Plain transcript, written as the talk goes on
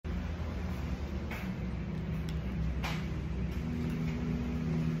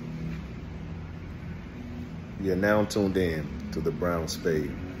You're now tuned in to the Brown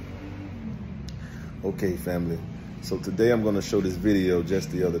Spade. Okay, family. So today I'm going to show this video. Just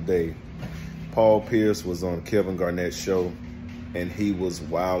the other day, Paul Pierce was on Kevin Garnett's show, and he was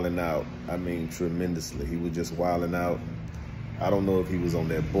wilding out. I mean, tremendously. He was just wilding out. I don't know if he was on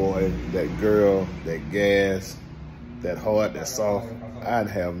that boy, that girl, that gas, that hard, that soft. I'd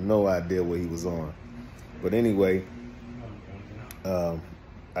have no idea what he was on. But anyway,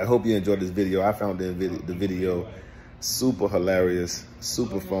 I hope you enjoyed this video. I found the video super hilarious,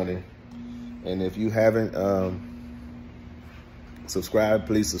 super funny. And if you haven't subscribed,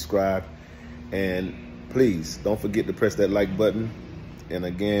 please subscribe. And please don't forget to press that like button. And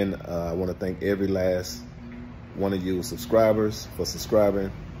again, I want to thank every last one of you subscribers for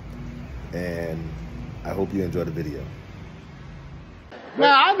subscribing. And I hope you enjoy the video.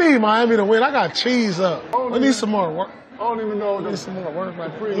 Man, I need Miami to win. I got cheese up. We need some more work. I don't even know. We need some more work.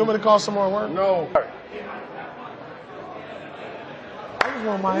 Like, you want me to call some more work? No. I just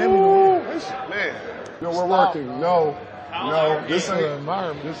want Miami to win. Man. No, we're working. No. This ain't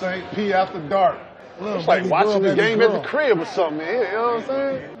environment. This ain't P after dark. It's like baby watching girl, the game girl. at the crib or something, man. You know what I'm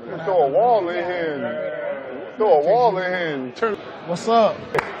saying? Just throw a wall in here and turn. What's up?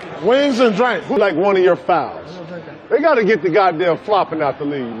 Wings and drink. Who like one of your fouls? They got to get the goddamn flopping out the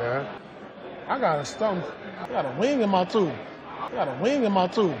league, man. I got a stomach. I got a wing in my tooth. I got a wing in my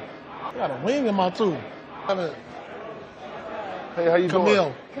tooth. I got a wing in my tooth. Hey, how you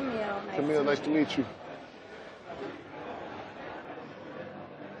doing? Camille, Nice to meet you.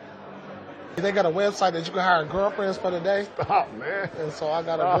 They got a website that you can hire girlfriends for the day. Stop, man. And so I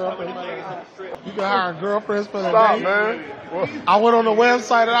got a girlfriend. You can hire girlfriends for the Stop, day. man. I went on the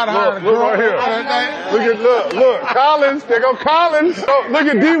website and I hired a Look right girlfriend here. Look, Collins. There go Collins. Oh, look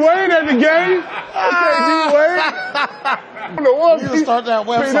at D-Wade at the game. Okay, D-Wade. I don't know what. You can start that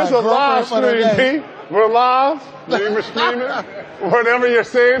website. This is a live Girlfriend stream, P. We're live. You're streaming. Whatever you're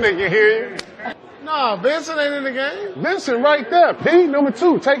saying, they can hear you. Nah, Vincent ain't in the game. Vincent right there, P. Number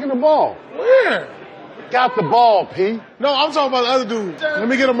 2, taking the ball. Where? Got the ball, P. No, I'm talking about the other dude. Let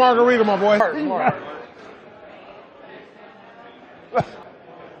me get a margarita, my boy.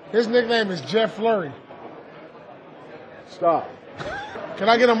 His nickname is Jeff Flurry. Stop. Can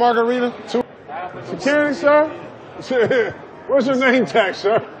I get a margarita? Security, sir? Where's your name tag,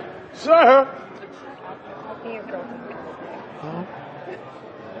 sir? Sir?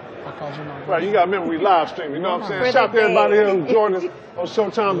 Right, you got to remember we live stream, you know what I'm saying? Shout out to everybody here who joined us on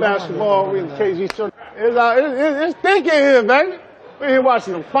Showtime Basketball. We in KG Show. It's thick in here, baby. We're here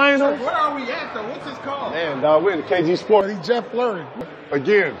watching the finals. Where are we at, though? What's this called? Man, dog, we're in the KG Sport. He's Jeff Flurry.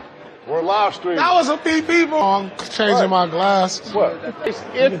 Again, we're live streaming. That was a PP. I'm changing my glasses. What?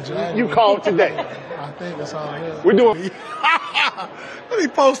 If you called today. I think that's all it is. We're doing. Let me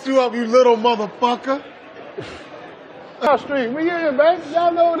post you up, you little motherfucker. Live stream. We here, baby.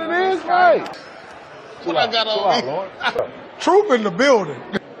 Y'all know what it is, right? What I got on me? Troop in the building.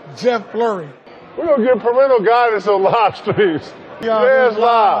 Jeff Flurry. We're going to get parental guidance on live streams. Yeah, it's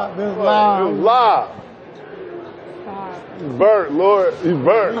live. It's live. It's live. He's burnt, Lord. He's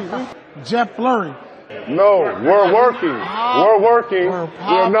burnt. Jeff Flurry. No, we're working. We're working.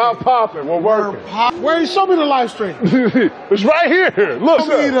 We're not popping. We're working. Where? Show me the live stream. It's right here. Look.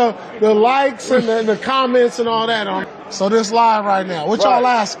 Show me the likes and the comments and all that. So this live right now. What y'all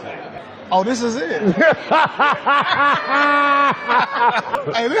asking? Oh, this is it.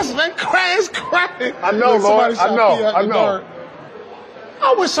 Hey, this is crazy. It's crazy. I know, Lord. I know.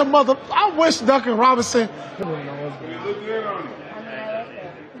 I wish Duncan Robinson.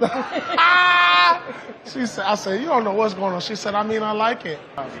 She said, I said, you don't know what's going on. She said, I mean, I like it.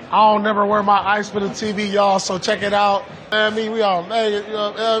 I don't never wear my ice for the TV, y'all, so check it out. I mean, we all, say,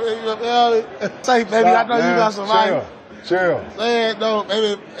 baby, I know you got some ice. Chill. Say it, no,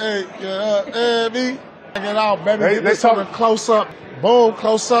 baby, me. Check it out, baby. Get this on a close up. Boom,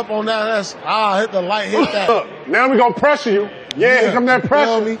 close up on that. That's, hit the light, hit that. Now we're going to pressure you. Yeah, here come that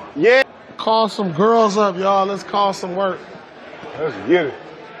pressure. Me? Yeah. Call some girls up, y'all. Let's call some work. Let's get it.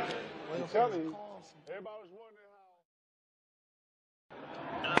 I'm telling you. Everybody was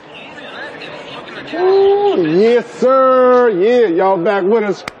wondering how. Ooh, yes, sir. Yeah, y'all back with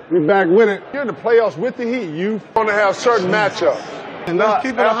us. We back with it. You're in the playoffs with the Heat. You want to have certain matchups. And let's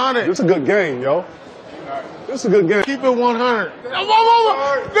keep it 100. This is a good game, yo. This is a good game. Keep it 100.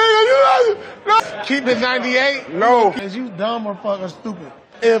 Keep it 98. No. Is you dumb or fucking stupid?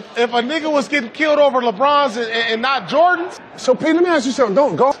 If a nigga was getting killed over LeBron's and not Jordan's, so Pete, let me ask you something.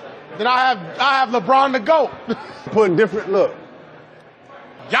 Don't go. Then I have LeBron to go. Putting different look.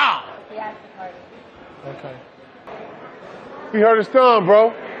 Yeah. He asked the party. Okay. He hurt his thumb,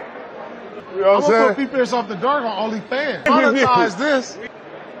 bro. You know what I'm I'm gonna put saying? P. Pierce off the dark on OnlyFans. Monetize this.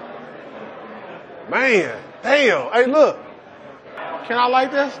 Man, damn. Hey, look. Can I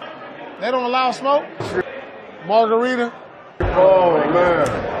light this? They don't allow smoke? Margarita? Oh, man.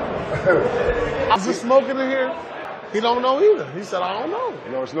 Is there smoking in here? He don't know either. He said, I don't know.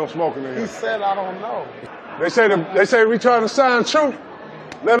 No, it's no smoking in He here. said, I don't know. They say we trying to sign truth.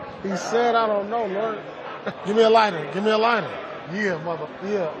 He said, I don't know, Lord. Give me a lighter. Give me a lighter. Yeah, mother.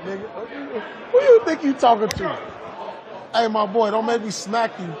 Yeah, nigga. Who you think you talking to? Hey, my boy, don't make me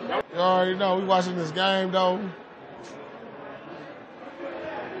smack you. You already know. We watching this game, though.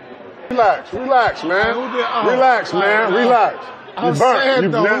 Relax, man. Relax, man. Relax. I'm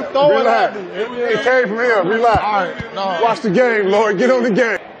saying, though, who throw it at me? It came from here. Relax. All right, no. Watch the game, Lord. Get on the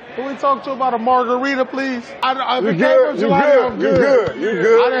game. Can we talk to about a margarita, please? You good? You good? You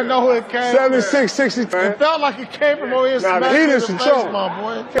good? I didn't know who it came from. 7660. It felt like it came from over here. Nah, the Smacked heat me in is the face, control. my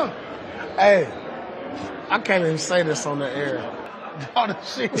boy. Hey, I can't even say this on the air. All the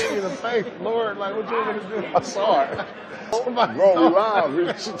shit hit me in the face, Lord. Like, what you want me to do? I saw it. Somebody Bro, we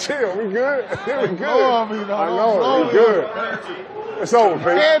live. Chill. We good. We good. I know. We good. It's over,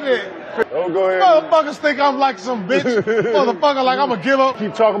 baby. End it. Don't go ahead. Motherfuckers think I'm like some bitch. Motherfucker, like I'm going to give up.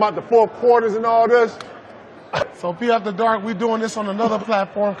 Keep talking about the fourth quarters and all this. So, P After Dark, we doing this on another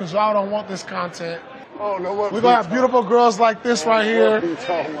platform because y'all don't want this content. Oh, no, what We're going to have beautiful girls like this right here.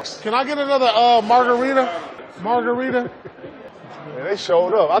 Can I get another margarita? Margarita? Man, they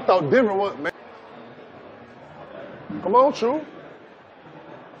showed up. I thought Denver was, man. Come on, True.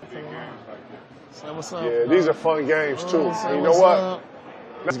 Say what's up. Yeah, these are fun games, too. And you know what?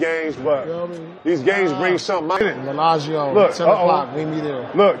 These games, but these games bring something out. Menaggio, Look, 10 o'clock, meet me there.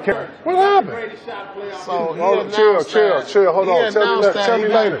 Look, what happened? So he Chill. Hold on. Tell me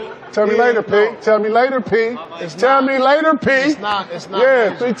later. Tell me later, P. Tell me later, P. Tell me later, P. It's not.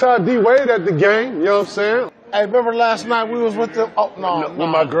 Yeah, 3-time D Wade at the game. You know what I'm saying? Hey, remember last night we was with the, With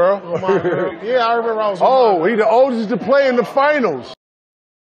my girl? With my girl. Yeah, I remember I was with Oh, he the oldest to play in the finals.